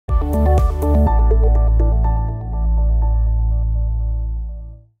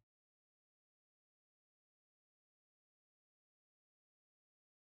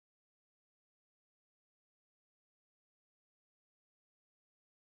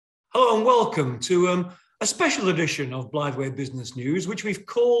Hello and welcome to a special edition of Blytheway Business News, which we've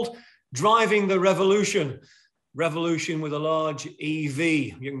called Driving the Revolution. Revolution with a large EV.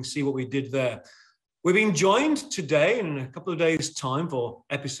 You can see what we did there. We're being joined today in a couple of days' time for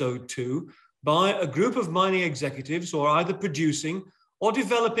episode 2 by a group of mining executives who are either producing or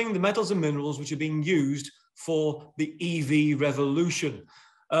developing the metals and minerals which are being used for the EV revolution.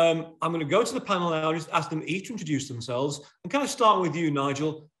 I'm going to go to the panel now and just ask them each to introduce themselves and kind of start with you,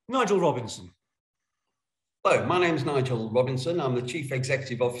 Nigel. Nigel Robinson. Hello, my name is Nigel Robinson. I'm the Chief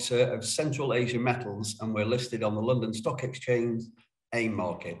Executive Officer of Central Asia Metals, and we're listed on the London Stock Exchange AIM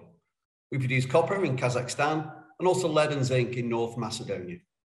market. We produce copper in Kazakhstan and also lead and zinc in North Macedonia.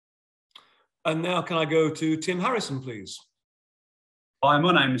 And now can I go to Tim Harrison, please? Hi,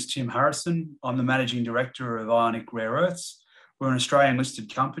 my name is Tim Harrison. I'm the Managing Director of Ionic Rare Earths. We're an Australian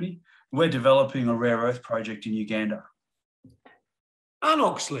listed company. We're developing a rare earth project in Uganda. Anne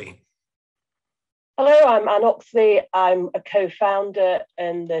Oxley. Hello, I'm Anne Oxley. I'm a co-founder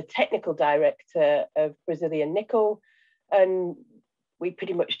and the technical director of Brazilian Nickel. And we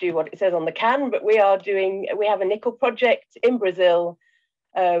pretty much do what it says on the can, but we have a nickel project in Brazil,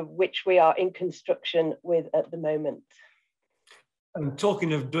 which we are in construction with at the moment. And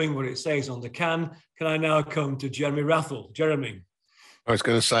talking of doing what it says on the can I now come to Jeremy Wrathall? Jeremy. I was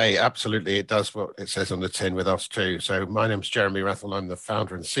going to say, absolutely, it does what it says on the tin with us too. So my name's Jeremy Wrathall. I'm the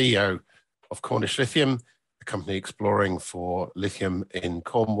founder and CEO of Cornish Lithium, a company exploring for lithium in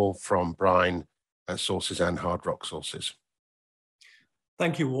Cornwall from brine sources and hard rock sources.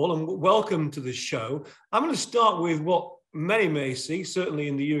 Thank you all and welcome to the show. I'm going to start with what many may see, certainly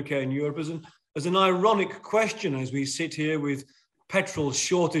in the UK and Europe, as an ironic question as we sit here with petrol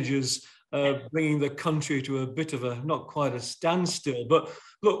shortages bringing the country to a bit of not quite a standstill. But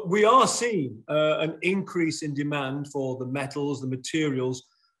look, we are seeing an increase in demand for the metals, the materials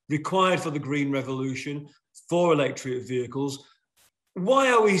required for the green revolution, for electric vehicles.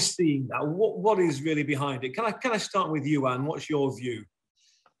 Why are we seeing that? What is really behind it? Can I start with you, Anne? What's your view?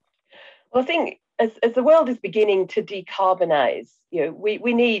 Well, I think as the world is beginning to decarbonize,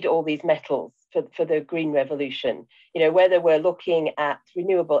 we need all these metals for the green revolution. Whether we're looking at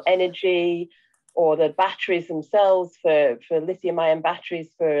renewable energy or the batteries themselves for lithium-ion batteries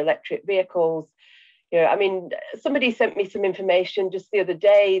for electric vehicles. Somebody sent me some information just the other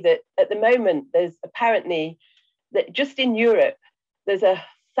day that at the moment there's apparently that just in Europe there's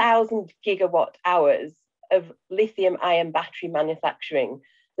 1,000 gigawatt hours of lithium-ion battery manufacturing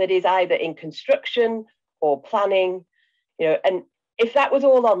that is either in construction or planning, and if that was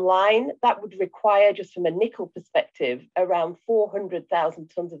all online, that would require, just from a nickel perspective, around 400,000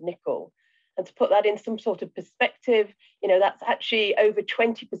 tons of nickel. And to put that in some sort of perspective, that's actually over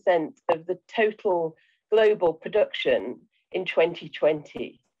 20% of the total global production in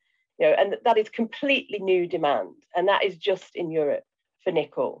 2020. And that is completely new demand. And that is just in Europe for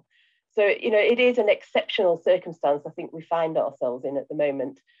nickel. So, it is an exceptional circumstance I think we find ourselves in at the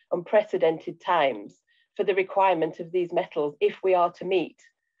moment, unprecedented times for the requirement of these metals if we are to meet,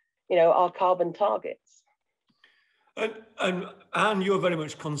 our carbon targets. And Anne, you're very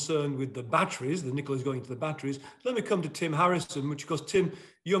much concerned with the batteries. The nickel is going to the batteries. Let me come to Tim Harrison, which, of course, Tim,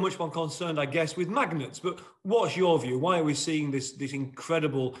 you're much more concerned, I guess, with magnets. But what's your view? Why are we seeing this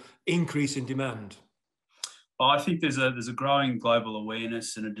incredible increase in demand? Well, I think there's a growing global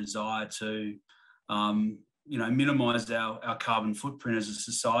awareness and a desire to minimise our carbon footprint as a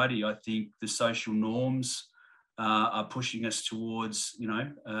society. I think the social norms are pushing us towards,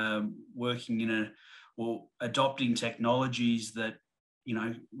 working or adopting technologies that,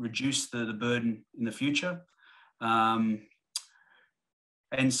 reduce the burden in the future. And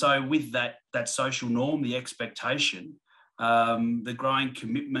so with that social norm, the expectation, the growing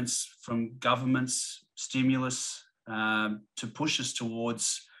commitments from governments, stimulus to push us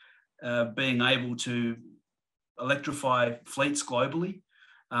towards being able to electrify fleets globally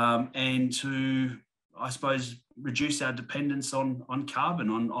and to, I suppose, reduce our dependence on carbon,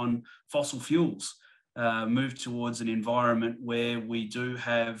 on fossil fuels, move towards an environment where we do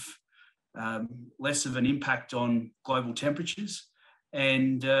have less of an impact on global temperatures.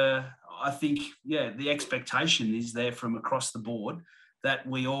 And I think, the expectation is there from across the board that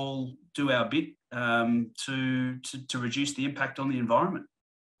we all do our bit to reduce the impact on the environment.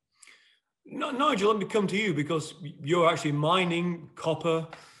 Nigel, let me come to you because you're actually mining copper,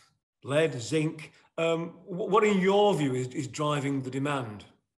 lead, zinc. What in your view is driving the demand?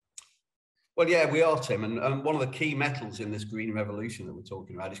 Well, yeah, we are, Tim. And one of the key metals in this green revolution that we're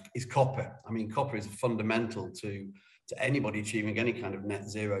talking about is copper. I mean, copper is fundamental to anybody achieving any kind of net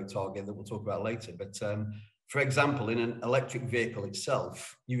zero target that we'll talk about later. But For example, in an electric vehicle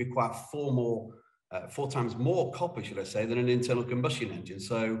itself, you require four times more copper, should I say, than an internal combustion engine.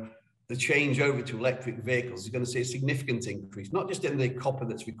 So the change over to electric vehicles is going to see a significant increase, not just in the copper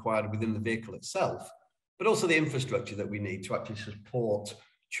that's required within the vehicle itself, but also the infrastructure that we need to actually support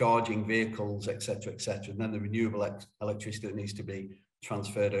charging vehicles, et cetera, and then the renewable electricity that needs to be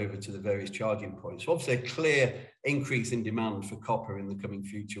transferred over to the various charging points. So obviously a clear increase in demand for copper in the coming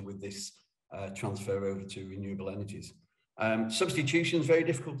future with this transfer over to renewable energies. Substitution is very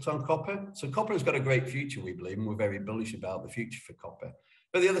difficult on copper. So copper has got a great future, we believe, and we're very bullish about the future for copper.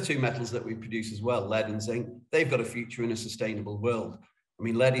 But the other two metals that we produce as well, lead and zinc, they've got a future in a sustainable world. I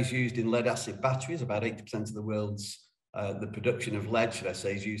mean, lead is used in lead acid batteries. About 80% of the world's, the production of lead, should I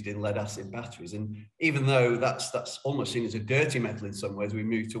say, is used in lead acid batteries. And even though that's almost seen as a dirty metal in some ways, we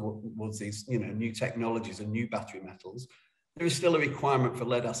move towards these, new technologies and new battery metals. There is still a requirement for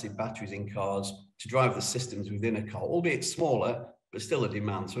lead acid batteries in cars to drive the systems within a car, albeit smaller, but still a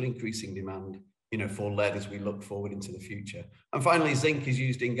demand, so an increasing demand, for lead as we look forward into the future. And finally, zinc is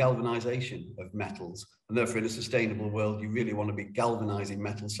used in galvanization of metals. And therefore, in a sustainable world, you really want to be galvanizing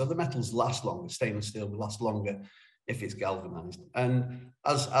metals. So the metals last longer, stainless steel will last longer if it's galvanized. And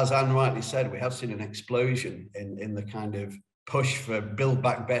as Anne rightly said, we have seen an explosion in the kind of push for build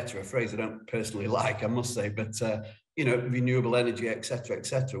back better, a phrase I don't personally like, I must say, but renewable energy, et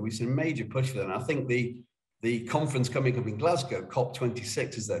cetera. We've seen a major push for that. And I think the conference coming up in Glasgow,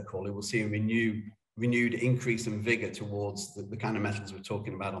 COP26 as they're called, it will see a renewed increase in vigor towards the kind of metals we're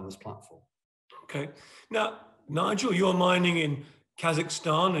talking about on this platform. Okay. Now, Nigel, you're mining in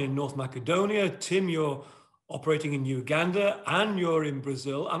Kazakhstan and in North Macedonia. Tim, you're operating in Uganda and you're in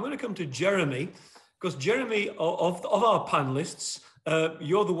Brazil. I'm going to come to Jeremy, because Jeremy, of our panelists,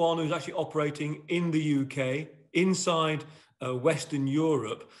 you're the one who's actually operating in the UK, inside Western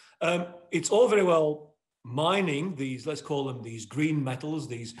Europe. It's all very well mining these, let's call them these green metals,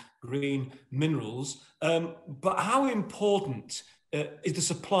 these green minerals, but how important is the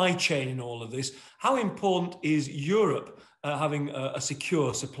supply chain in all of this? How important is Europe having a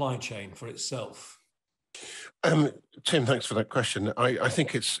secure supply chain for itself? Tim, thanks for that question. I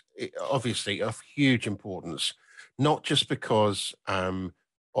think it's obviously of huge importance, not just because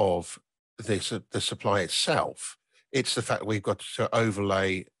of the supply itself. It's the fact we've got to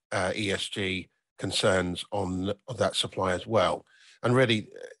overlay ESG concerns on that supply as well. And really,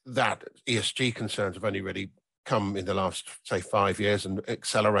 that ESG concerns have only really come in the last, say, 5 years and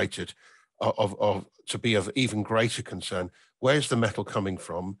accelerated to be of even greater concern. Where's the metal coming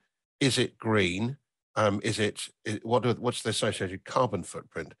from? Is it green? What's the associated carbon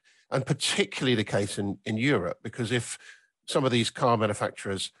footprint? And particularly the case in Europe, because if some of these car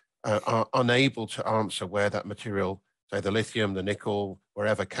manufacturers are unable to answer where that material, say the lithium, the nickel,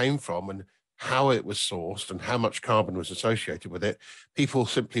 wherever came from, and how it was sourced and how much carbon was associated with it, people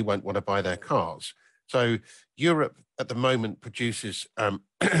simply won't want to buy their cars. So Europe at the moment produces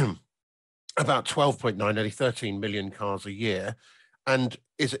about 12.9, nearly 13 million cars a year. And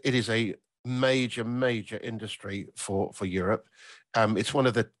it is a major industry for Europe. It's one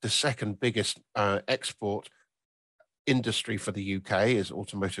of the second biggest export industry for the UK is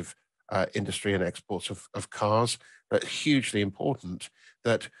automotive industry and exports of cars, but hugely important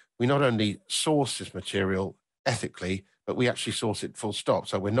that we not only source this material ethically, but we actually source it full stop.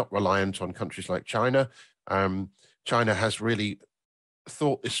 So we're not reliant on countries like China. China has really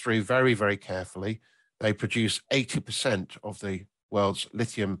thought this through very carefully. They produce 80% of the world's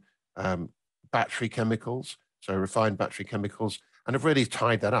lithium battery chemicals, so refined battery chemicals, and have really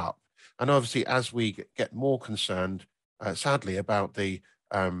tied that up. And obviously, as we get more concerned, sadly, about the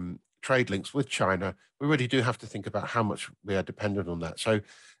trade links with China, we really do have to think about how much we are dependent on that. So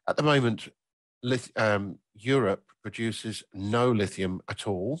at the moment, Europe produces no lithium at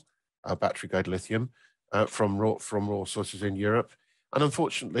all, battery-grade lithium, from raw sources in Europe. And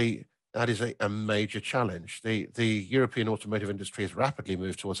unfortunately, that is a major challenge. The European automotive industry has rapidly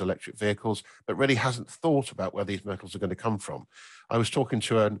moved towards electric vehicles, but really hasn't thought about where these metals are going to come from. I was talking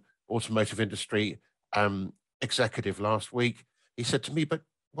to an automotive industry executive last week. He said to me, but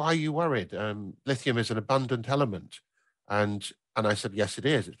why are you worried? Lithium is an abundant element. And I said, yes, it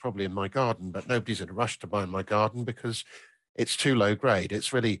is. It's probably in my garden, but nobody's in a rush to buy in my garden because it's too low grade.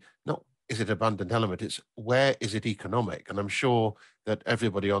 It's really not, is it abundant element? It's where is it economic? And I'm sure that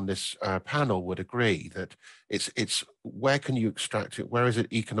everybody on this panel would agree that it's where can you extract it? Where is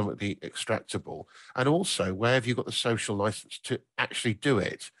it economically extractable? And also, where have you got the social license to actually do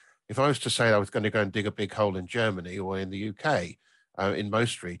it? If I was to say I was going to go and dig a big hole in Germany or in the UK, in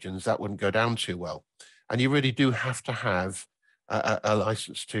most regions, that wouldn't go down too well. And you really do have to have a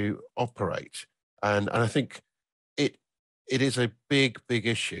license to operate. And I think it is a big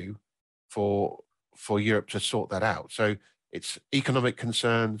issue for Europe to sort that out. So it's economic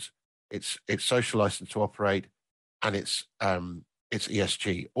concerns, it's social license to operate, and it's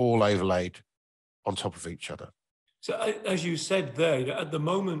ESG all overlaid on top of each other. So as you said there, at the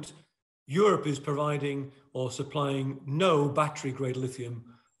moment, Europe is providing or supplying no battery-grade lithium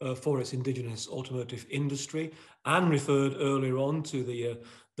for its indigenous automotive industry, and referred earlier on to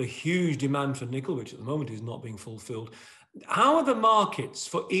the huge demand for nickel, which at the moment is not being fulfilled. How are the markets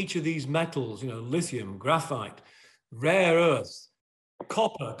for each of these metals, lithium, graphite, rare earth,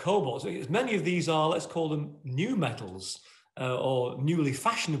 copper, cobalt? So many of these are, let's call them new metals or newly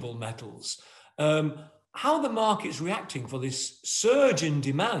fashionable metals. How are the markets reacting for this surge in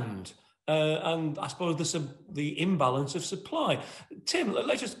demand and I suppose the imbalance of supply? Tim,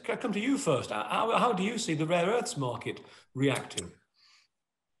 let's just come to you first. How do you see the rare earths market reacting?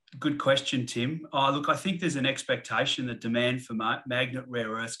 Good question, Tim. Look, I think there's an expectation that demand for magnet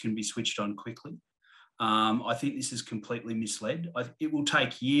rare earths can be switched on quickly. I think this is completely misled. It will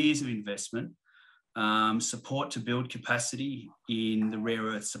take years of investment, support to build capacity in the rare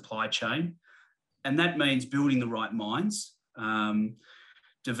earth supply chain. And that means building the right mines,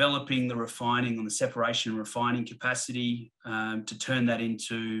 developing the refining and the separation and refining capacity to turn that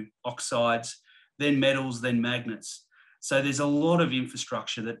into oxides, then metals, then magnets. So there's a lot of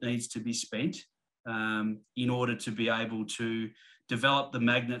infrastructure that needs to be spent in order to be able to develop the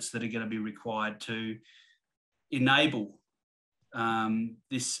magnets that are going to be required to enable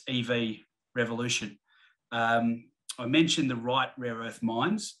this EV revolution. I mentioned the right rare earth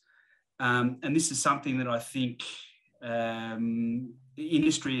mines, and this is something that I think the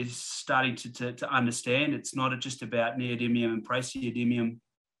industry is starting to understand. It's not just about neodymium and praseodymium.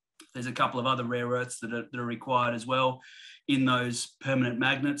 There's a couple of other rare earths that are required as well in those permanent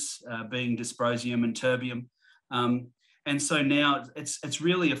magnets, being dysprosium and terbium. And so now it's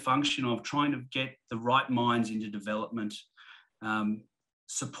really a function of trying to get the right mines into development,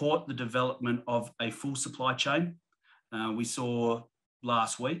 support the development of a full supply chain. We saw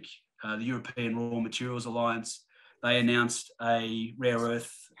last week, the European Raw Materials Alliance, they announced a rare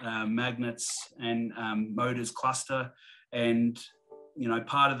earth magnets and motors cluster, and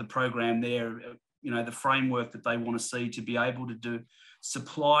part of the program there, the framework that they want to see to be able to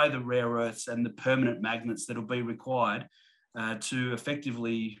supply the rare earths and the permanent magnets that will be required to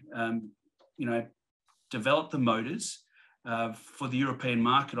effectively, develop the motors for the European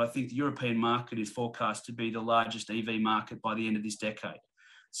market. I think the European market is forecast to be the largest EV market by the end of this decade.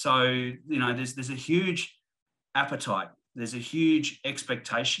 So, there's a huge appetite, there's a huge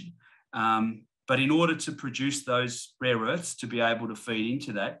expectation. But in order to produce those rare earths to be able to feed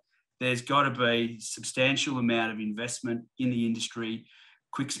into that, there's got to be a substantial amount of investment in the industry,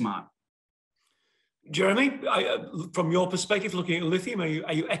 quick, smart. Jeremy, from your perspective, looking at lithium,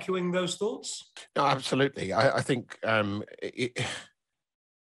 are you echoing those thoughts? No, absolutely. I think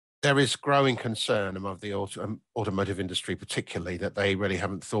there is growing concern among the automotive industry, particularly, that they really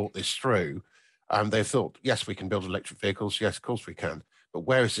haven't thought this through. They've thought, yes, we can build electric vehicles. Yes, of course we can. But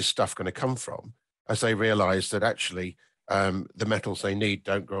where is this stuff going to come from? As they realise that actually the metals they need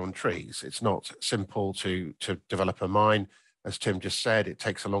don't grow on trees. It's not simple to develop a mine. As Tim just said, it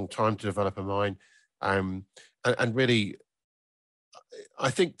takes a long time to develop a mine. And really, I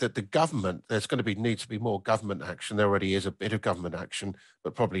think that the government, there's going to need to be more government action. There already is a bit of government action,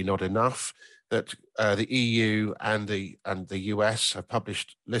 but probably not enough. That the EU and the US have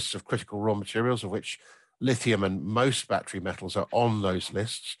published lists of critical raw materials, of which lithium and most battery metals are on those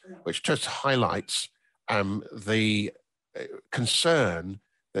lists, which just highlights the concern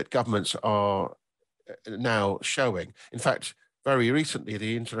that governments are now showing. In fact, very recently,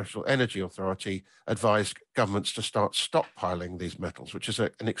 the International Energy Authority advised governments to start stockpiling these metals, which is an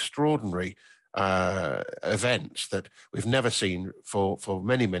extraordinary event that we've never seen for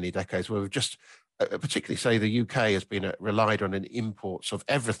many, many decades, where we've just, particularly say the UK has been relied on in imports of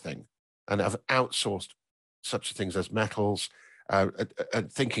everything and have outsourced such things as metals,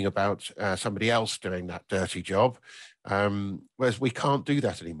 and thinking about somebody else doing that dirty job. Whereas we can't do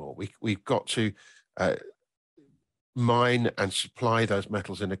that anymore. We've got to mine and supply those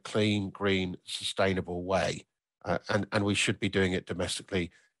metals in a clean, green, sustainable way. And we should be doing it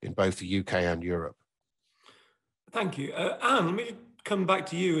domestically in both the UK and Europe. Thank you. Anne, let me come back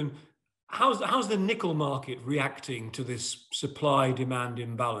to you. And how's the nickel market reacting to this supply-demand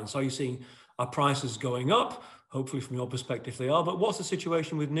imbalance? Are you seeing our prices going up? Hopefully from your perspective they are, but what's the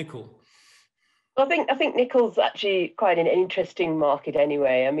situation with nickel? Well, I think nickel's actually quite an interesting market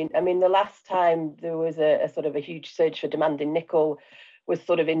anyway. I mean, the last time there was a sort of a huge surge for demand in nickel was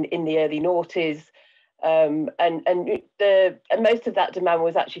sort of in the early noughties. And most of that demand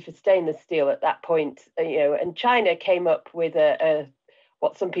was actually for stainless steel at that point, and China came up with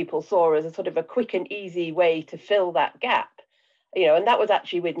what some people saw as a sort of a quick and easy way to fill that gap, and that was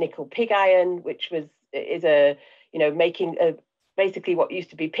actually with nickel pig iron, which making basically what used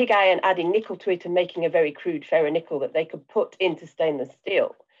to be pig iron, adding nickel to it and making a very crude ferronickel that they could put into stainless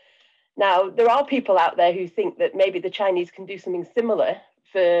steel. Now, there are people out there who think that maybe the Chinese can do something similar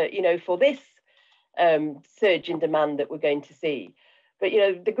for this surge in demand that we're going to see. But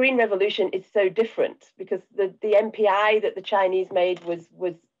the green revolution is so different, because the MPI that the Chinese made was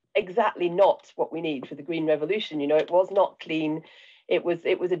exactly not what we need for the green revolution. It was not clean. It was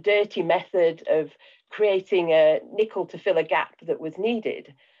a dirty method of creating a nickel to fill a gap that was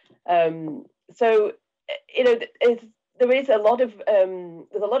needed. There's a lot of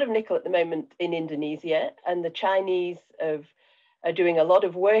nickel at the moment in Indonesia, and the Chinese are doing a lot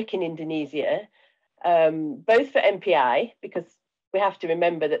of work in Indonesia, both for MPI, because we have to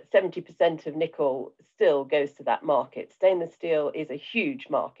remember that 70% of nickel still goes to that market. Stainless steel is a huge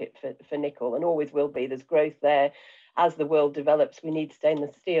market for nickel and always will be. There's growth there. As the world develops, we need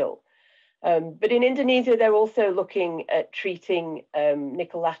stainless steel. But in Indonesia, they're also looking at treating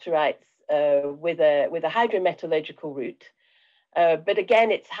nickel laterites with a hydrometallurgical route. But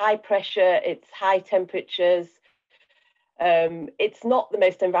again, it's high pressure, it's high temperatures. It's not the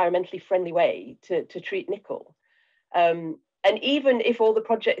most environmentally friendly way to treat nickel. And even if all the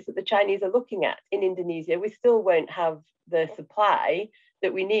projects that the Chinese are looking at in Indonesia, we still won't have the supply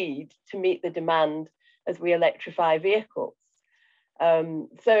that we need to meet the demand as we electrify vehicles.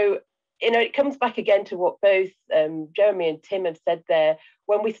 It comes back again to what both Jeremy and Tim have said there.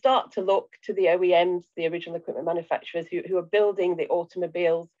 When we start to look to the OEMs, the original equipment manufacturers who are building the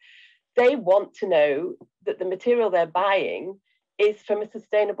automobiles, they want to know that the material they're buying is from a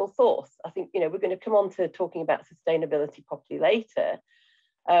sustainable source. I think, we're going to come on to talking about sustainability properly later.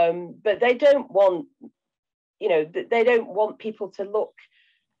 But they don't want, people to look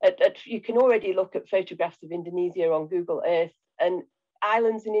at, you can already look at photographs of Indonesia on Google Earth, and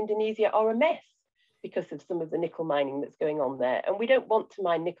islands in Indonesia are a mess because of some of the nickel mining that's going on there. And we don't want to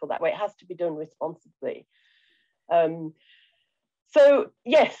mine nickel that way. It has to be done responsibly. So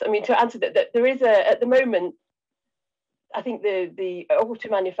yes, to answer that there is at the moment, I think the auto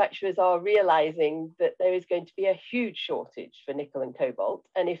manufacturers are realizing that there is going to be a huge shortage for nickel and cobalt.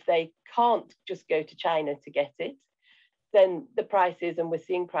 And if they can't just go to China to get it, then the prices, and we're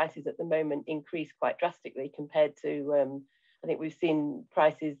seeing prices at the moment increase quite drastically compared to, I think we've seen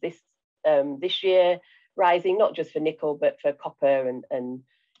prices this year rising, not just for nickel, but for copper and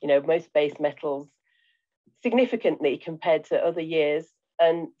most base metals significantly compared to other years.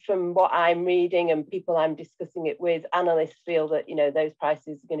 And from what I'm reading and people I'm discussing it with, analysts feel that, those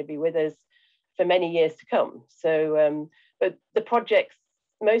prices are going to be with us for many years to come. So, but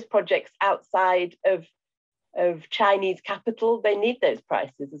most projects outside of Chinese capital, they need those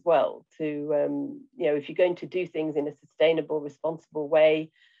prices as well to, if you're going to do things in a sustainable, responsible way,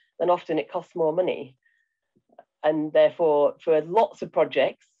 then often it costs more money. And therefore, for lots of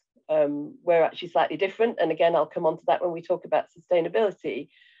projects, we're actually slightly different. And again, I'll come on to that when we talk about sustainability.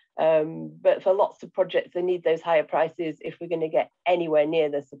 But for lots of projects, they need those higher prices if we're going to get anywhere near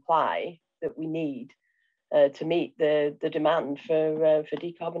the supply that we need to meet the demand for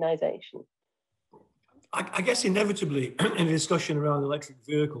decarbonisation. I guess inevitably in a discussion around electric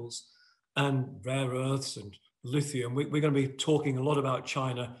vehicles and rare earths and lithium, we're going to be talking a lot about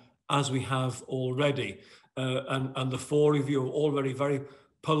China, as we have already. And the four of you have already very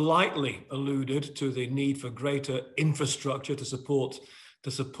politely alluded to the need for greater infrastructure to support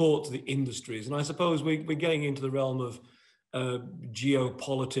the industries. And I suppose we're getting into the realm of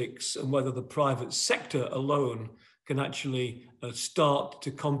geopolitics and whether the private sector alone can actually start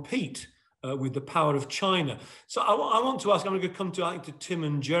to compete with the power of China. So I want to ask, I'm going to come to Tim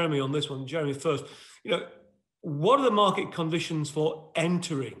and Jeremy on this one. Jeremy first, what are the market conditions for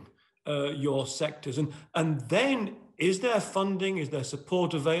entering your sectors? And then, is there funding, is there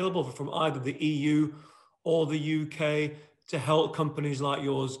support available from either the EU or the UK to help companies like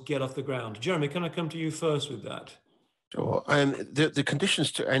yours get off the ground? Jeremy, can I come to you first with that? Sure. The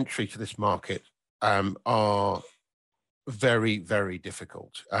conditions to entry to this market are very, very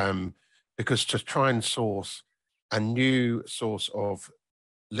difficult because to try and source a new source of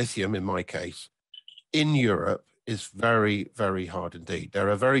lithium, in my case, in Europe is very, very hard indeed. There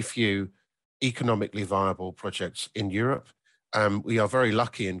are very few economically viable projects in Europe. We are very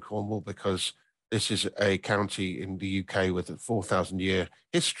lucky in Cornwall because this is a county in the UK with a 4,000-year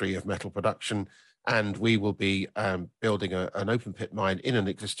history of metal production, and we will be building an open pit mine in an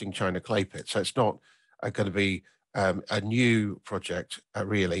existing China clay pit. So it's not going to be a new project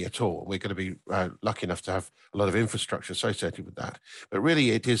really at all. We're going to be lucky enough to have a lot of infrastructure associated with that. But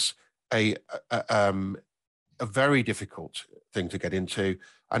really, it is a very difficult thing to get into,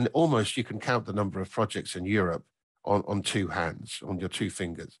 and almost you can count the number of projects in Europe on two hands, on your two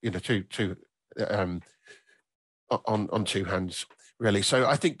fingers, you know, on two hands, really. So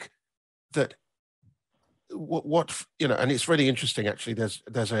I think that what you know, and it's really interesting actually.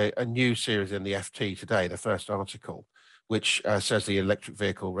 There's a new series in the FT today, the first article, which says the electric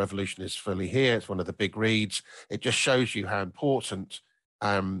vehicle revolution is fully here. It's one of the big reads. It just shows you how important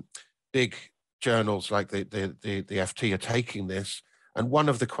big journals like the FT are taking this. And one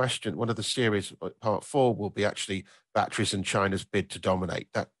of the series, part 4, will be actually batteries and China's bid to dominate.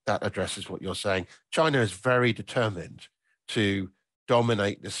 That addresses what you're saying. China is very determined to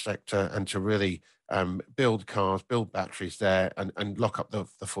dominate this sector and to really build cars, build batteries there, and lock up the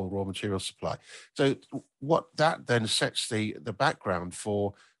full raw material supply. So what that then sets the background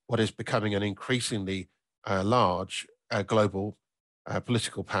for what is becoming an increasingly large global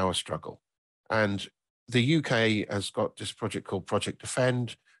political power struggle. And the UK has got this project called Project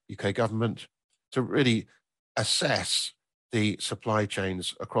Defend, UK government, to really assess the supply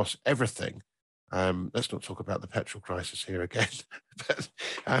chains across everything. Let's not talk about the petrol crisis here again, but,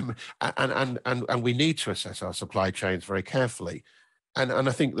 and we need to assess our supply chains very carefully. And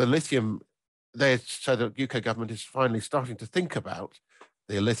I think the lithium, so the UK government is finally starting to think about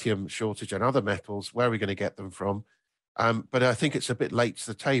the lithium shortage and other metals, where are we going to get them from? But I think it's a bit late to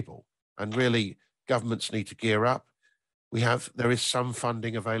the table, and really governments need to gear up. There is some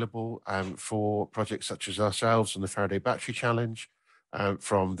funding available for projects such as ourselves and the Faraday Battery Challenge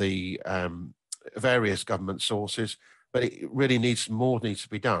from the various government sources, but it really needs to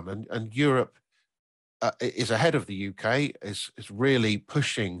be done. And Europe is ahead of the UK, is really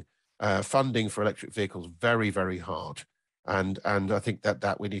pushing funding for electric vehicles very, very hard. And I think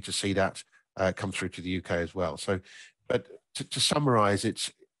that we need to see that come through to the UK as well. So, but to summarize,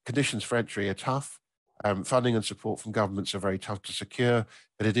 conditions for entry are tough. Funding and support from governments are very tough to secure,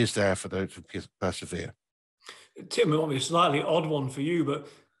 but it is there for those who persevere. Tim, it might be a slightly odd one for you, but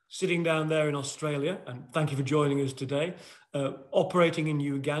sitting down there in Australia, and thank you for joining us today, operating in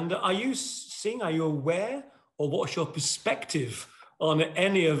Uganda, are you aware, or what's your perspective on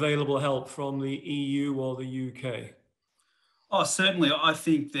any available help from the EU or the UK? Oh, certainly. I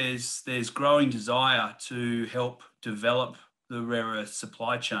think there's growing desire to help develop the rare earth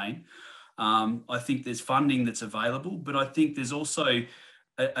supply chain. I think there's funding that's available, but I think there's also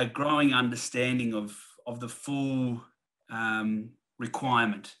a growing understanding of the full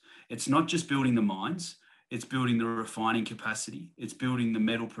requirement. It's not just building the mines, it's building the refining capacity, it's building the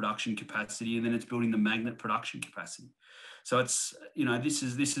metal production capacity, and then it's building the magnet production capacity. So it's, you know, this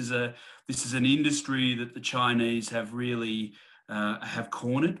is an industry that the Chinese have really have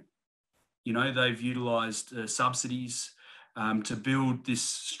cornered. You know, they've utilised subsidies to build this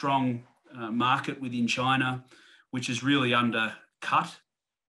strong market within China, which has really undercut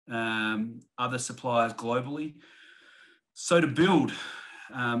other suppliers globally. So to build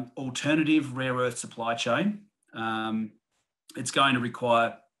alternative rare earth supply chain, it's going to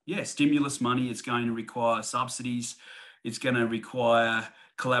require, stimulus money. It's going to require subsidies. It's going to require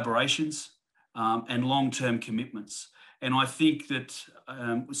collaborations and long-term commitments. And I think that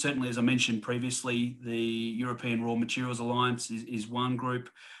certainly, as I mentioned previously, the European Raw Materials Alliance is one group.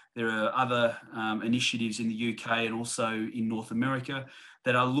 There are other initiatives in the UK and also in North America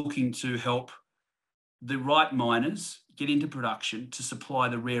that are looking to help the right miners get into production to supply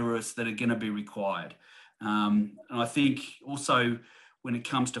the rare earths that are going to be required. And I think also when it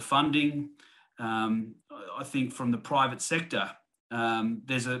comes to funding, I think from the private sector,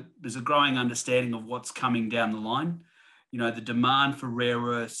 there's a growing understanding of what's coming down the line. You know, the demand for rare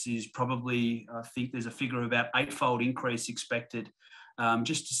earths is probably, I think there's a figure of about 8-fold increase expected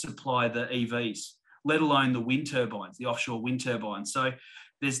just to supply the EVs, let alone the wind turbines, the offshore wind turbines. So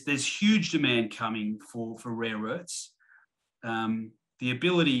there's huge demand coming for rare earths. The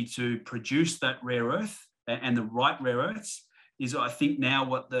ability to produce that rare earth and the right rare earths is, I think, now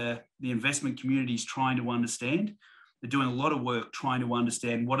what the investment community is trying to understand. They're doing a lot of work trying to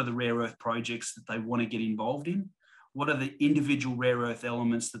understand what are the rare earth projects that they want to get involved in, what are the individual rare earth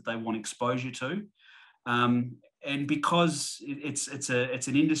elements that they want exposure to, and because it's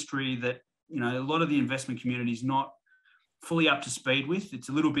an industry that, you know, a lot of the investment community is not fully up to speed with. It's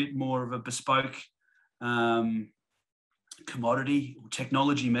a little bit more of a bespoke commodity or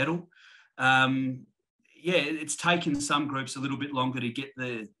technology metal. It's taken some groups a little bit longer to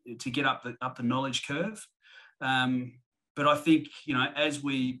get up the knowledge curve. But But I think, you know, as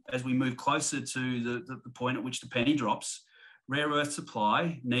we move closer to the point at which the penny drops, rare earth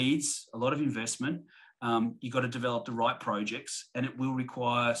supply needs a lot of investment. You've got to develop the right projects, and it will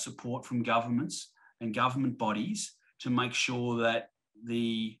require support from governments and government bodies to make sure that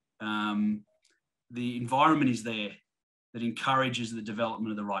the environment is there that encourages the development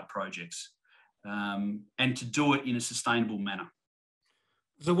of the right projects, and to do it in a sustainable manner.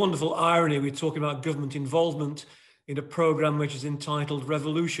 There's a wonderful irony. We're talking about government involvement in a program which is entitled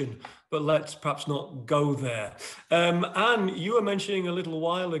rEVolution, but let's perhaps not go there. And you were mentioning a little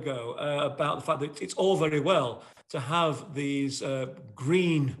while ago about the fact that it's all very well to have these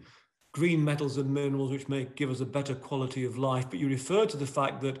green metals and minerals which may give us a better quality of life, but you referred to the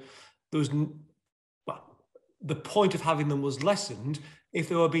fact that the point of having them was lessened if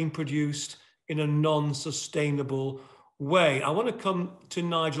they were being produced in a non-sustainable way. I want to come to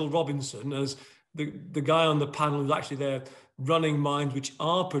Nigel Robinson as the guy on the panel who's actually there running mines which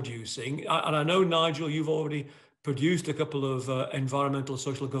are producing. And I know, Nigel, you've already produced a couple of environmental,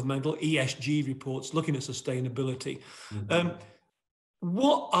 social, governmental, ESG reports looking at sustainability. Mm-hmm.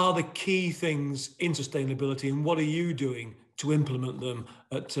 What are the key things in sustainability, and what are you doing to implement them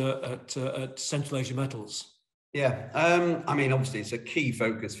at Central Asia Metals? Yeah, I mean, obviously it's a key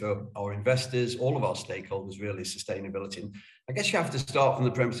focus for our investors, all of our stakeholders, really, sustainability. And I guess you have to start from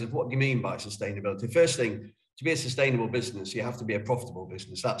the premise of what do you mean by sustainability? First thing, to be a sustainable business, you have to be a profitable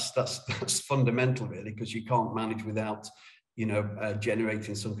business. That's fundamental, really, because you can't manage without, you know,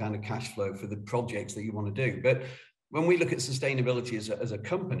 generating some kind of cash flow for the projects that you want to do. But when we look at sustainability as a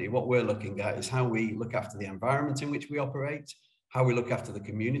company, what we're looking at is how we look after the environment in which we operate, how we look after the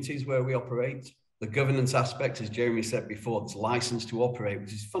communities where we operate, the governance aspect, as Jeremy said before, that's license to operate,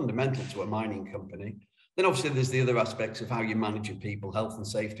 which is fundamental to a mining company. Then obviously there's the other aspects of how you manage your people, health and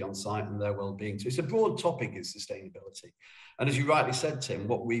safety on site and their well-being. So it's a broad topic, is sustainability. And as you rightly said, Tim,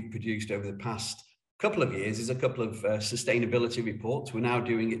 what we've produced over the past couple of years is a couple of sustainability reports. We're now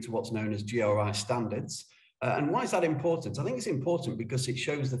doing it to what's known as GRI standards. And why is that important? I think it's important because it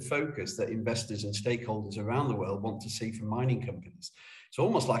shows the focus that investors and stakeholders around the world want to see from mining companies. It's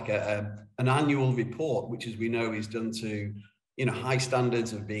almost like an annual report, which, as we know, is done to, you know, high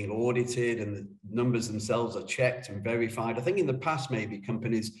standards of being audited, and the numbers themselves are checked and verified. I think in the past, maybe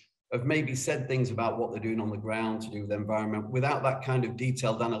companies have maybe said things about what they're doing on the ground to do with the environment without that kind of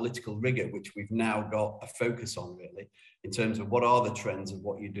detailed analytical rigor, which we've now got a focus on, really, in terms of what are the trends of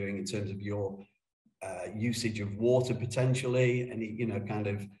what you're doing in terms of your usage of water, potentially, any, you know, kind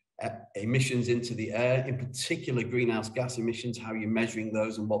of emissions into the air, in particular greenhouse gas emissions, how you're measuring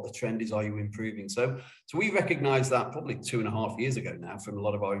those and what the trend is, are you improving? So we recognize that probably 2.5 years ago now from a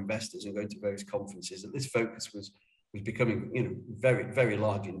lot of our investors and going to various conferences, that this focus was becoming, you know, very, very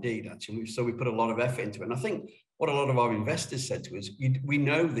large indeed, actually. So we put a lot of effort into it. And I think what a lot of our investors said to us, we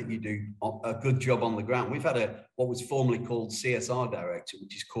know that you do a good job on the ground. We've had what was formerly called CSR director,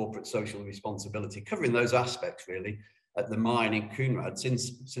 which is corporate social responsibility, covering those aspects really at the mine in Kounrad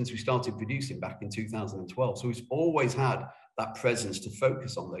since we started producing back in 2012. So we've always had that presence to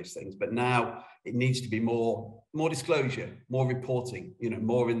focus on those things, but now it needs to be more disclosure, more reporting, you know,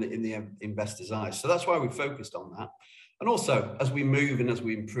 more in the investors' eyes. So that's why we focused on that. And also, as we move and as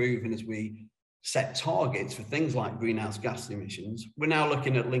we improve and as we set targets for things like greenhouse gas emissions, we're now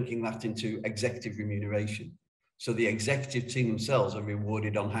looking at linking that into executive remuneration. So the executive team themselves are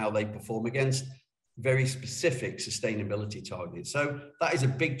rewarded on how they perform against very specific sustainability targets. So that is a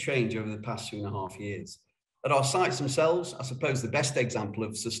big change over the past 2.5 years. At our sites themselves, I suppose the best example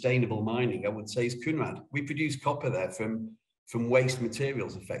of sustainable mining, I would say, is Kounrad. We produce copper there from waste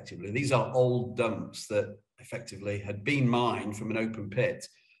materials, effectively. These are old dumps that effectively had been mined from an open pit.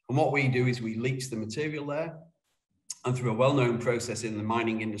 And what we do is we leach the material there, and through a well-known process in the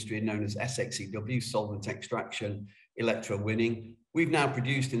mining industry known as SXEW, solvent extraction, electrowinning, we've now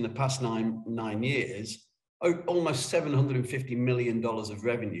produced in the past nine years almost $750 million of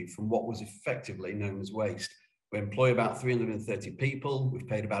revenue from what was effectively known as waste. We employ about 330 people. We've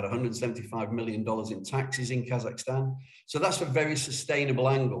paid about $175 million in taxes in Kazakhstan. So that's a very sustainable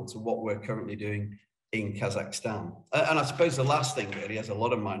angle to what we're currently doing in Kazakhstan. And I suppose the last thing really, as a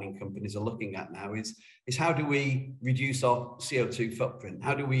lot of mining companies are looking at now, is how do we reduce our CO2 footprint?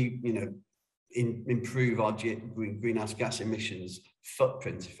 How do we, you know, improve our greenhouse gas emissions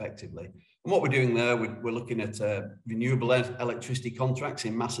footprint effectively? And what we're doing there, we're looking at renewable electricity contracts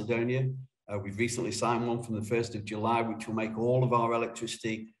in Macedonia. We've recently signed one from the 1st of July, which will make all of our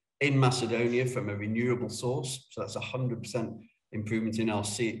electricity in Macedonia from a renewable source. So that's 100% improvement in our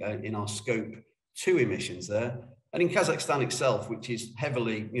scope 2 emissions there. And in Kazakhstan itself, which is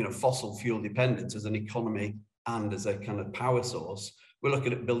heavily, you know, fossil fuel dependent as an economy and as a kind of power source, we're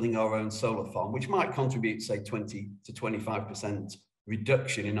looking at building our own solar farm, which might contribute, say, 20 to 25%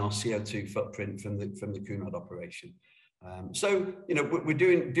 reduction in our CO2 footprint from the Cunard operation. So, you know, we're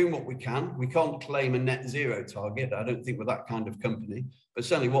doing what we can. We can't claim a net zero target. I don't think we're that kind of company, but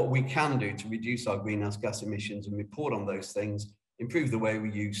certainly what we can do to reduce our greenhouse gas emissions and report on those things, improve the way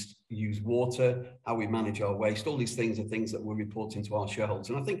we use water, how we manage our waste. All these things are things that we're reporting to our shareholders.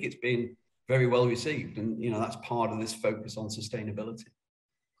 And I think it's been very well received. And, you know, that's part of this focus on sustainability.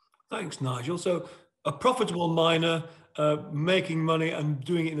 Thanks, Nigel. So a profitable miner, making money and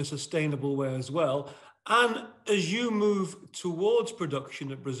doing it in a sustainable way as well. And as you move towards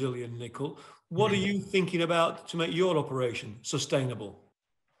production of Brazilian nickel, what are you thinking about to make your operation sustainable?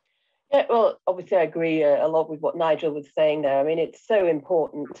 Yeah, well, obviously I agree a lot with what Nigel was saying there. I mean, it's so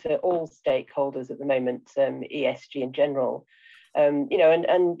important to all stakeholders at the moment, ESG in general. You know,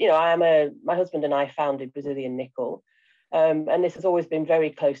 and you know, my husband and I founded Brazilian Nickel, and this has always been very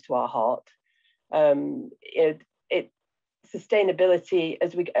close to our heart. Sustainability,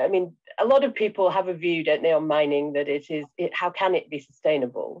 I mean, a lot of people have a view, don't they, on mining, that how can it be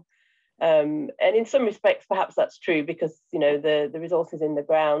sustainable? And in some respects, perhaps that's true, because, you know, the resources in the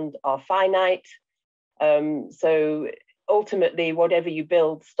ground are finite. So ultimately, whatever you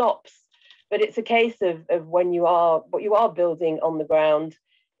build stops. But it's a case of what you are building on the ground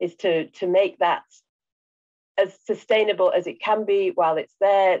is to make that as sustainable as it can be while it's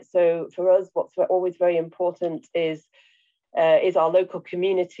there. So for us, what's always very important is our local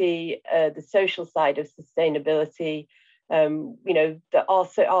community, the social side of sustainability. You know,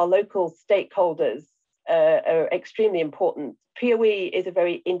 our local stakeholders are extremely important. Piauí is a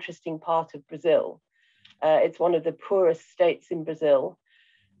very interesting part of Brazil. It's one of the poorest states in Brazil.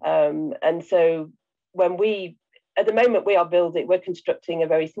 And so at the moment we're constructing a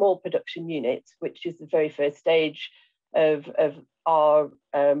very small production unit, which is the very first stage of our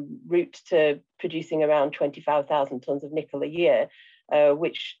route to producing around 25,000 tons of nickel a year,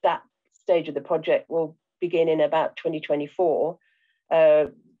 which that stage of the project will begin in about 2024.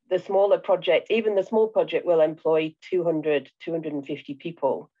 The small project will employ 250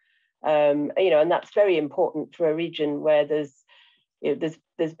 people. You know, and that's very important for a region where there's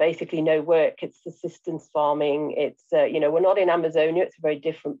basically no work. It's subsistence farming. It's you know, we're not in Amazonia. It's a very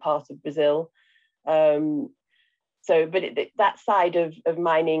different part of Brazil. But that side of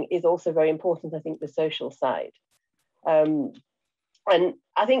mining is also very important. I think the social side, and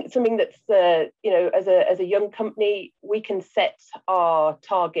I think something that's you know, as a young company, we can set our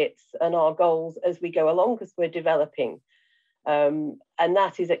targets and our goals as we go along, because we're developing. And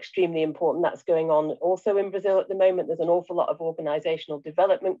that is extremely important. That's going on also in Brazil at the moment. There's an awful lot of organizational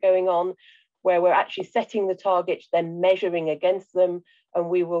development going on, where we're actually setting the targets, then measuring against them, and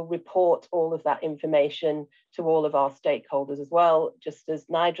we will report all of that information to all of our stakeholders as well, just as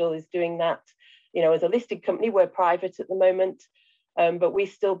Nigel is doing that. You know, as a listed company, we're private at the moment, but we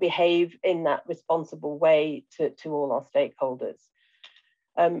still behave in that responsible way to all our stakeholders.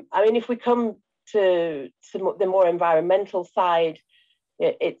 I mean, if we come to the more environmental side,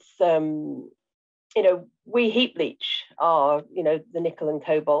 it's you know, we heap leach our, you know, the nickel and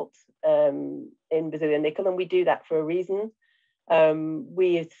cobalt in Brazilian Nickel, and we do that for a reason.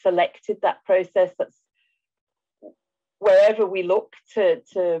 We selected that process. That's wherever we look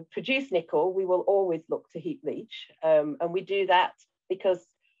to produce nickel, we will always look to heap leach, and we do that because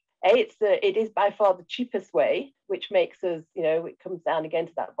it is by far the cheapest way, which makes us, you know, it comes down again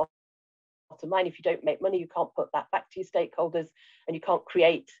to that bottom line. If you don't make money, you can't put that back to your stakeholders, and you can't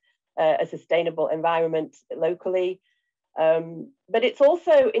create a sustainable environment locally. But it's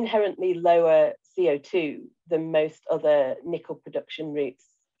also inherently lower CO2 than most other nickel production routes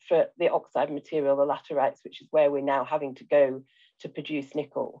for the oxide material, the laterites, which is where we're now having to go to produce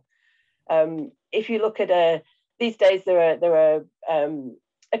nickel. If you look at these days, there are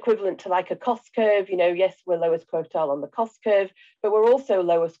equivalent to like a cost curve. You know, yes, we're lowest quartile on the cost curve, but we're also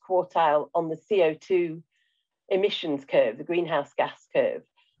lowest quartile on the CO2 emissions curve, the greenhouse gas curve.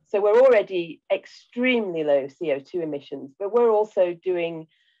 So we're already extremely low CO2 emissions, but we're also doing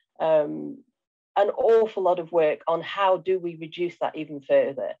an awful lot of work on how do we reduce that even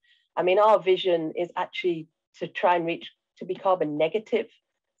further. I mean, our vision is actually to try and reach to be carbon negative.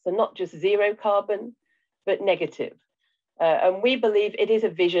 So not just zero carbon, but negative. And we believe it is a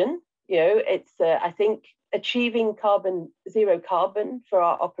vision. You know, it's, I think, achieving zero carbon for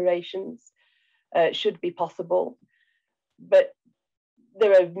our operations should be possible. But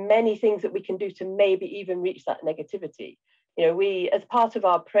there are many things that we can do to maybe even reach that negativity. You know, we, as part of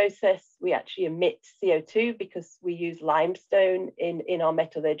our process, we actually emit CO2 because we use limestone in our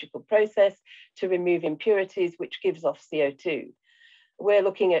metallurgical process to remove impurities, which gives off CO2. We're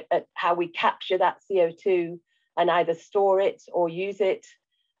looking at how we capture that CO2 and either store it or use it.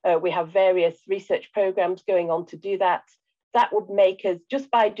 We have various research programs going on to do that. That would make us,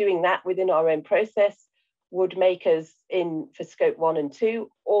 just by doing that within our own process, would make us, for scope 1 and 2,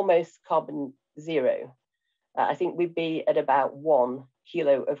 almost carbon zero. I think we'd be at about 1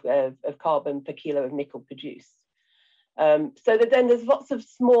 kilo of carbon per kilo of nickel produced. So that then there's lots of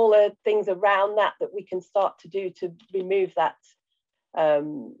smaller things around that we can start to do to remove that,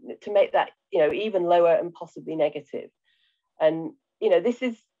 to make that, you know, even lower and possibly negative. And, you know, this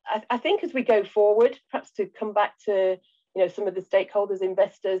is, I think as we go forward, perhaps to come back to, you know, some of the stakeholders,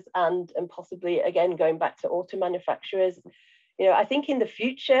 investors, and possibly, again, going back to auto manufacturers, you know, I think in the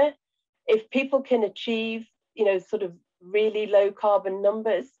future, if people can achieve, you know, sort of really low carbon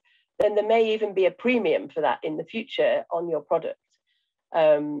numbers, then there may even be a premium for that in the future on your product.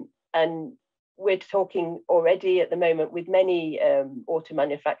 And we're talking already at the moment with many auto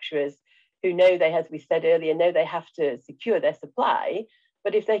manufacturers who know they, as we said earlier, know they have to secure their supply.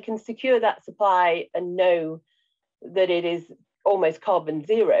 But if they can secure that supply and know that it is almost carbon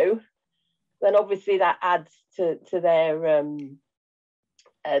zero, then obviously that adds to their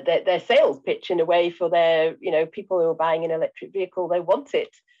sales pitch in a way for their, you know, people who are buying an electric vehicle. They want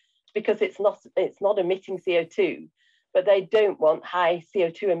it because it's not emitting CO2, but they don't want high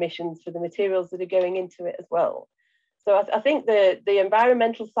CO2 emissions for the materials that are going into it as well. So I think the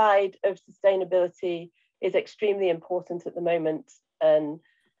environmental side of sustainability is extremely important at the moment, and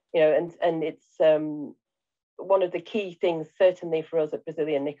you know, and it's one of the key things certainly for us at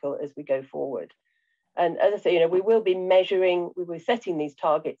Brazilian Nickel as we go forward. And as I say, you know, we will be setting these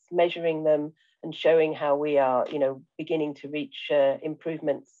targets, measuring them, and showing how we are, you know, beginning to reach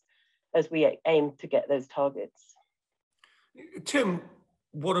improvements as we aim to get those targets. Tim,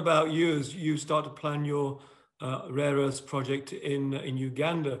 what about you as you start to plan your rare earths project in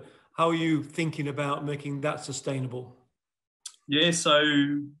Uganda? How are you thinking about making that sustainable? Yeah, so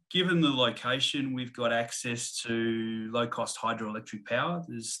given the location, we've got access to low-cost hydroelectric power.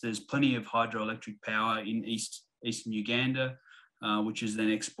 There's plenty of hydroelectric power in eastern Uganda, which is then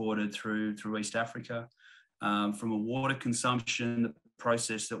exported through East Africa. From a water consumption, the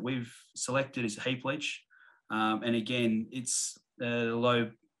process that we've selected is heap leach. And again, it's low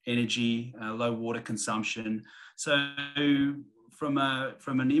energy, low water consumption. So from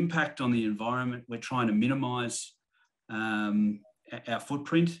an impact on the environment, we're trying to minimise our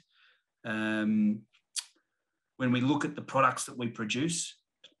footprint. When we look at the products that we produce,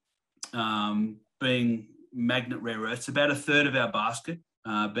 being magnet rare earths, about a third of our basket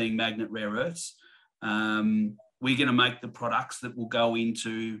being magnet rare earths, we're going to make the products that will go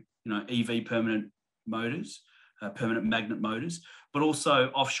into, you know, EV permanent motors, permanent magnet motors, but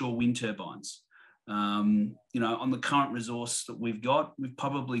also offshore wind turbines. You know, on the current resource that we've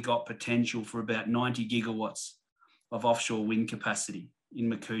probably got potential for about 90 gigawatts of offshore wind capacity in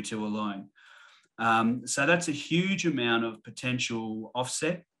Makuto alone. So that's a huge amount of potential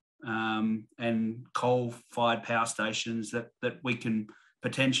offset and coal-fired power stations that we can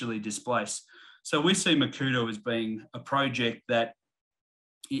potentially displace. So we see Makuto as being a project that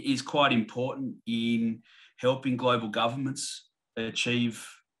is quite important in helping global governments achieve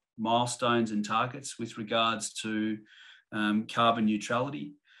milestones and targets with regards to carbon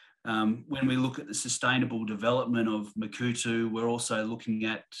neutrality. When we look at the sustainable development of Makuto, we're also looking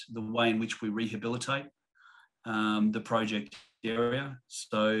at the way in which we rehabilitate the project area.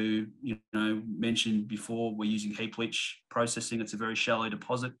 So, you know, mentioned before, we're using heap leach processing. It's a very shallow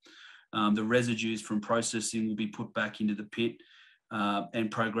deposit. The residues from processing will be put back into the pit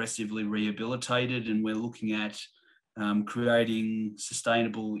and progressively rehabilitated. And we're looking at creating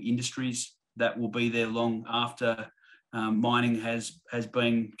sustainable industries that will be there long after mining has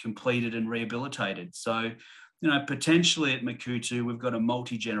been completed and rehabilitated. So, you know, potentially at Makuto, we've got a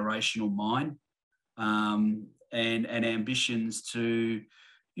multi-generational mine and ambitions to,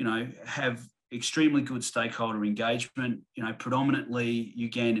 you know, have extremely good stakeholder engagement, you know, predominantly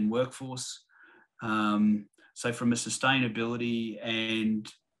Ugandan workforce. So from a sustainability and,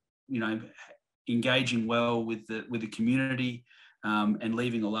 you know, engaging well with the community and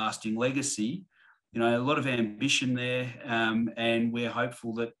leaving a lasting legacy, you know, a lot of ambition there, and we're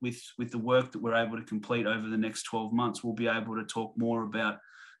hopeful that with the work that we're able to complete over the next 12 months, we'll be able to talk more about,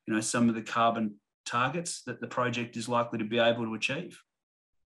 you know, some of the carbon targets that the project is likely to be able to achieve.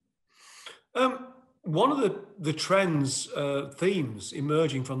 One of the trends, themes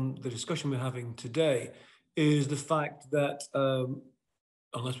emerging from the discussion we're having today is the fact that,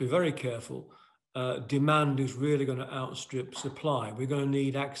 unless we're very careful, demand is really going to outstrip supply. We're going to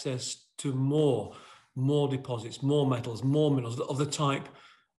need access to more deposits, more metals, more minerals of the type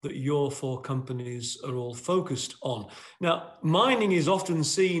that your four companies are all focused on. Now, mining is often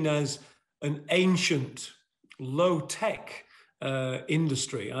seen as an ancient, low-tech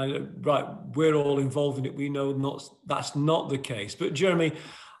industry. Right, we're all involved in it. We know that's not the case. But Jeremy,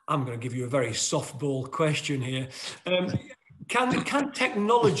 I'm going to give you a very softball question here. Can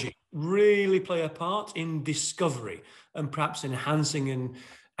technology really play a part in discovery and perhaps enhancing and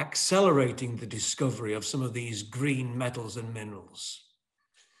accelerating the discovery of some of these green metals and minerals?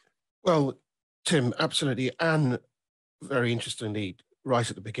 Well, Tim, absolutely. And very interestingly, right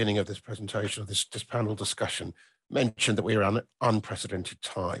at the beginning of this presentation, of this panel discussion, mentioned that we are in unprecedented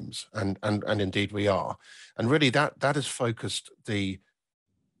times, and indeed we are. And really that has focused the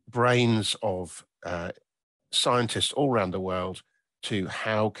brains of scientists all around the world to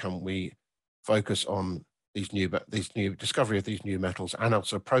how can we focus on these new discovery of these new metals and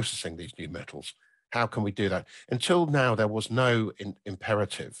also processing these new metals. How can we do that? Until now, there was no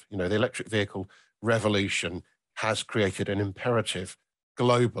imperative. You know, the electric vehicle revolution has created an imperative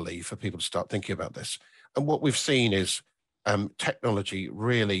globally for people to start thinking about this. And what we've seen is technology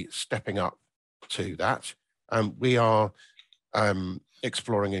really stepping up to that. We are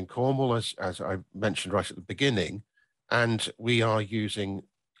exploring in Cornwall, as I mentioned right at the beginning, and we are using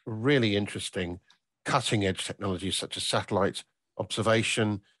really interesting cutting-edge technologies such as satellite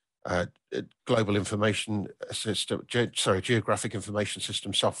observation, global information system, geographic information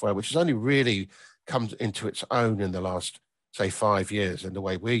system software, which has only really come into its own in the last, say, 5 years in the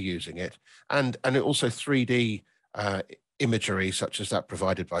way we're using it, and also 3D imagery such as that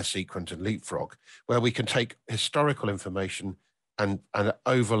provided by Sequent and Leapfrog, where we can take historical information and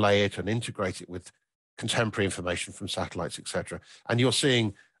overlay it and integrate it with contemporary information from satellites, etc. And you're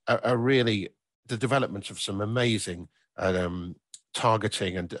seeing a really the development of some amazing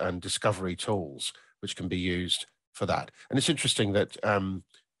targeting and discovery tools which can be used for that. And it's interesting that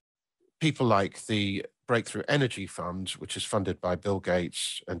people like the Breakthrough Energy Fund, which is funded by Bill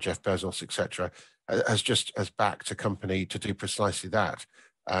Gates and Jeff Bezos, etc., has backed a company to do precisely that,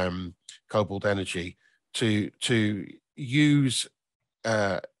 Cobalt Energy, to use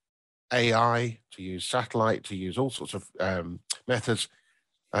AI, to use satellite, to use all sorts of methods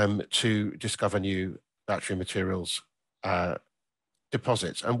to discover new battery materials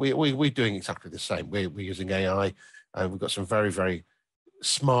deposits. And we're doing exactly the same. We're using AI. We've got some very, very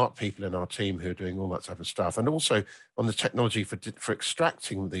smart people in our team who are doing all that type of stuff. And also on the technology for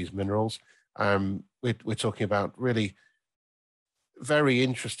extracting these minerals, we're talking about really very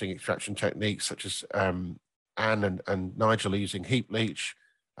interesting extraction techniques such as Anne and Nigel are using heap leach.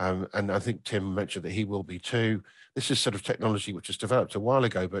 And I think Tim mentioned that he will be too. This is sort of technology which was developed a while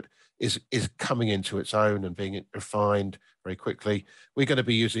ago, but is coming into its own and being refined very quickly. We're going to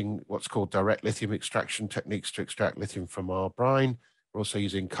be using what's called direct lithium extraction techniques to extract lithium from our brine. We're also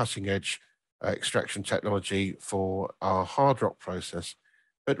using cutting edge extraction technology for our hard rock process.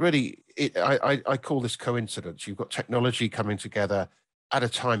 But really, I call this coincidence. You've got technology coming together at a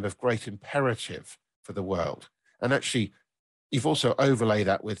time of great imperative for the world. And actually, you've also overlaid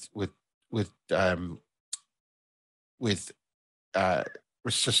that with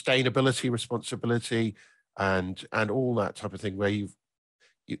sustainability, responsibility, and all that type of thing. Where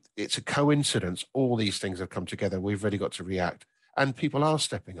it's a coincidence. All these things have come together. We've really got to react, and people are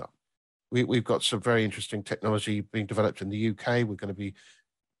stepping up. We've got some very interesting technology being developed in the UK. We're going to be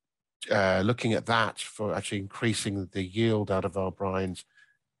looking at that for actually increasing the yield out of our brines.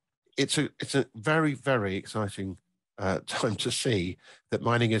 It's a very, very exciting time to see that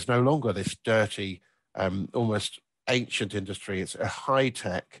mining is no longer this dirty, almost ancient industry. It's a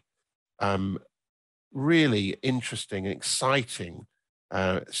high-tech, really interesting and exciting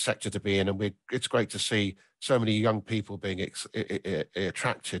sector to be in, and it's great to see so many young people being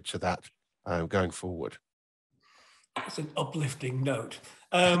attracted to that going forward. That's an uplifting note.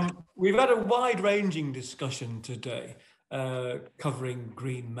 We've had a wide-ranging discussion today covering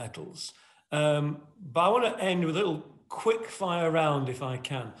green metals. But I want to end with a little quick fire round, if I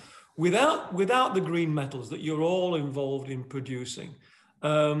can. Without the green metals that you're all involved in producing,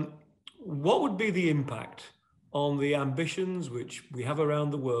 what would be the impact on the ambitions which we have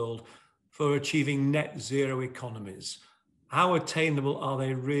around the world for achieving net zero economies? How attainable are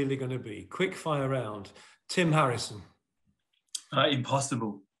they really going to be? Quick fire round. Tim Harrison.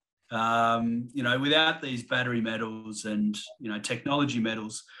 Impossible. Without these battery metals and technology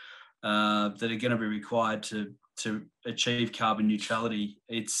metals that are going to be required to achieve carbon neutrality,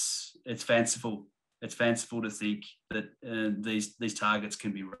 it's fanciful. it's fanciful to think that these targets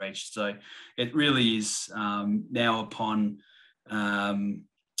can be reached. So it really is now upon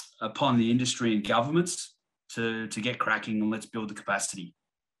the industry and governments to get cracking, and let's build the capacity.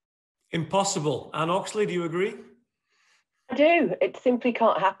 Impossible. And Oxley, do you agree? I do. It simply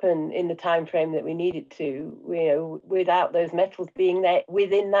can't happen in the time frame that we need it to, without those metals being there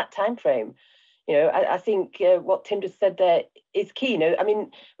within that time frame. I think what Tim just said there is key.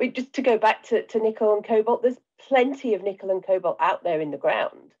 Just to go back to nickel and cobalt, there's plenty of nickel and cobalt out there in the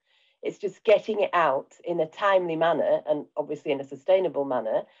ground. It's just getting it out in a timely manner and obviously in a sustainable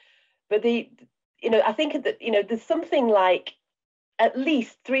manner. But I think that, there's something like at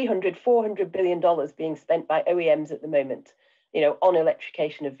least $300-400 billion being spent by OEMs at the moment, on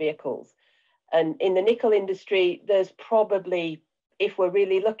electrification of vehicles. And in the nickel industry, there's probably, if we're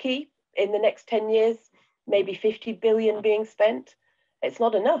really lucky, in the next 10 years, maybe 50 billion being spent. It's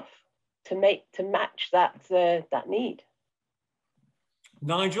not enough to match that need.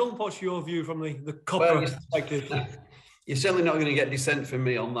 Nigel, what's your view from the copper perspective? You're certainly not going to get dissent from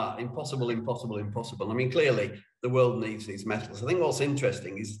me on that. Impossible, impossible, impossible. I mean, clearly the world needs these metals. I think what's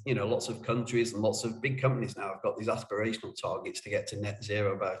interesting is, lots of countries and lots of big companies now have got these aspirational targets to get to net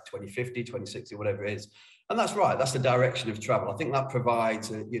zero by 2050, 2060, whatever it is. And that's right. That's the direction of travel. I think that provides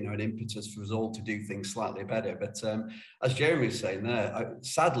an impetus for us all to do things slightly better. But as Jeremy was saying there,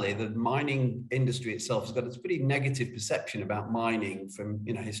 sadly, the mining industry itself has got this pretty negative perception about mining from,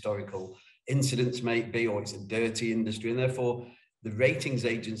 historical incidents maybe, or it's a dirty industry, and therefore the ratings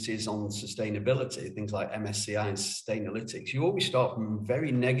agencies on sustainability, things like MSCI and Sustainalytics, you always start from a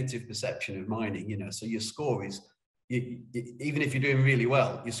very negative perception of mining, so your score is, even if you're doing really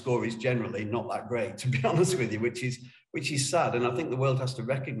well, your score is generally not that great, to be honest with you, which is sad. And I think the world has to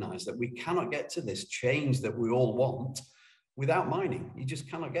recognize that we cannot get to this change that we all want without mining. You just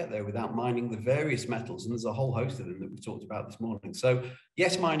cannot get there without mining the various metals, and there's a whole host of them that we've talked about this morning. So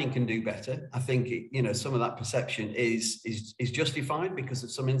yes, mining can do better. I think some of that perception is justified because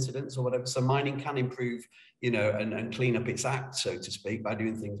of some incidents or whatever. So mining can improve, and clean up its act, so to speak, by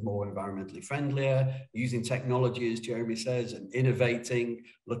doing things more environmentally friendlier, using technology, as Jeremy says, and innovating,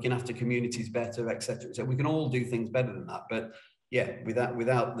 looking after communities better, etc. So we can all do things better than that, but yeah,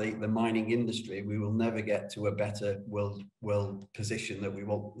 without the mining industry, we will never get to a better world position that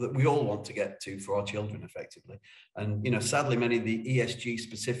we all want to get to for our children, effectively. And sadly, many of the ESG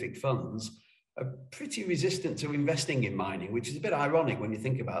specific funds are pretty resistant to investing in mining, which is a bit ironic when you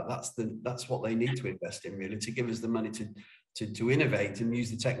think about it. That's what they need to invest in, really, to give us the money to innovate and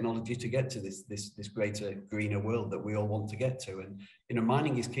use the technology to get to this greater, greener world that we all want to get to. And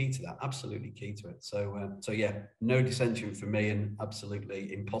mining is key to that, absolutely key to it. So yeah, no dissension from me, and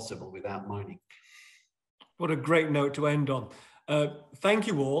absolutely impossible without mining. What a great note to end on. Thank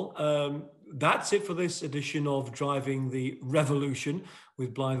you all. That's it for this edition of Driving the Revolution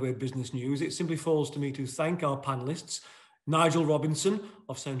with Blytheway Business News. It simply falls to me to thank our panelists, Nigel Robinson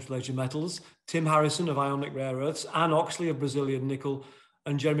of Central Asia Metals, Tim Harrison of Ionic Rare Earths, Anne Oxley of Brazilian Nickel,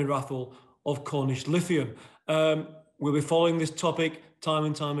 and Jeremy Wrathall of Cornish Lithium. We'll be following this topic time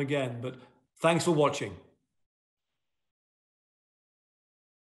and time again, but thanks for watching.